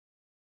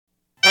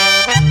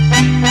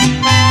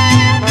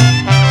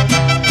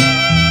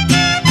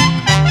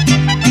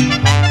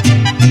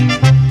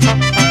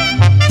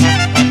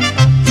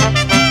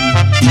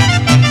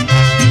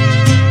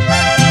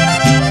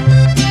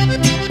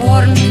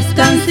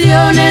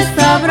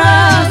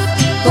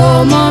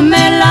como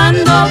me la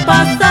ando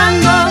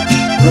pasando,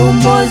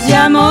 rumbos y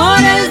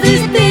amores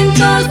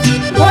distintos,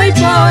 voy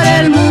por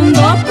el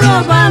mundo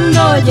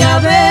probando, ya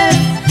ves,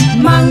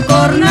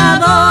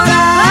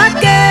 mancornadora, ¿a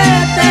qué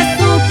te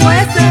supo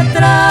ese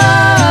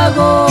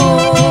trago?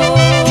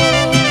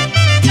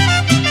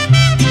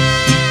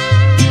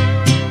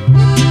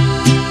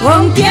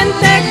 ¿Con quién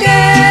te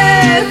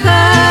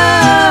quejas?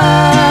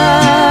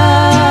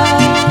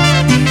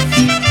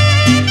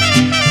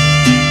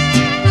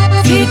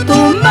 Si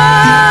tu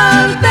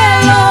mal te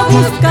lo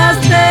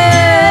buscaste,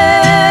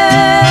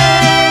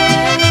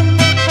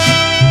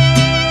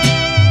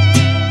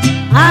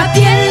 ¿a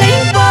quién le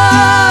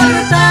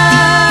importa?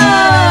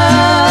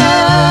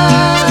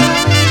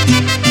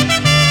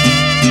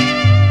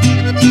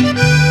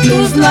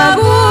 Tus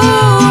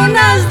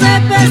lagunas de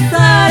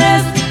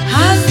pesares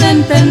has de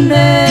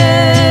entender.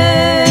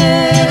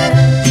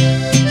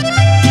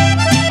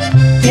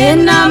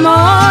 En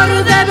amor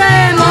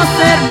debemos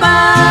ser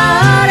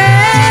pares.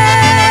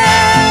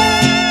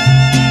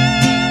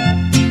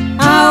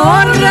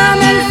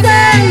 Ahórrame el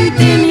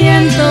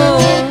sentimiento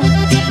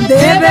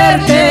de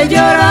verte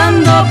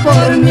llorando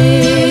por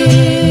mí.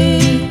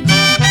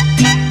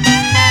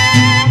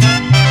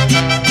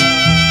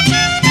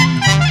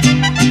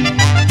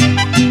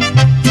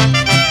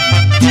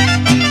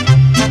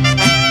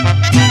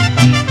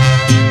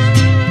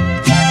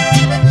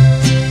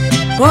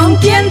 ¿Con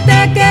quién te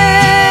quejas?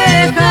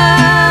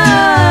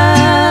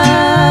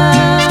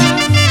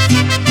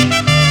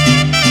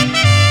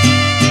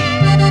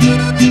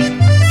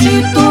 Si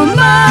tu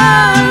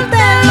mal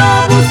te lo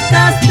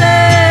buscaste,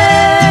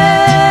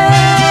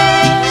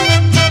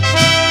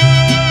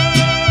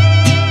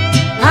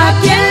 ¿a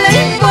quién le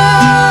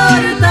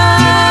importa?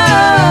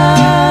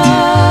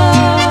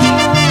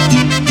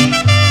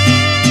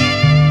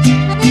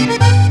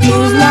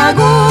 Tus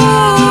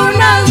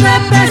lagunas de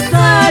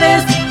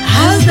pesares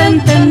has de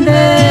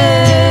entender.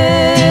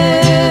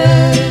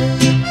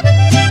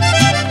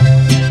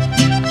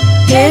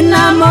 Que en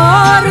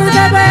amor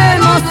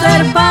debemos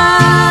ser pares.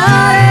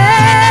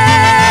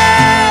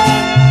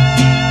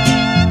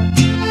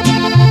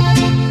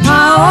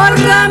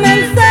 Ahórrame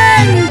el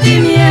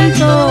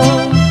sentimiento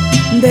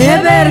de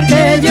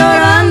verte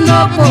llorando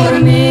por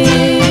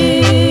mí.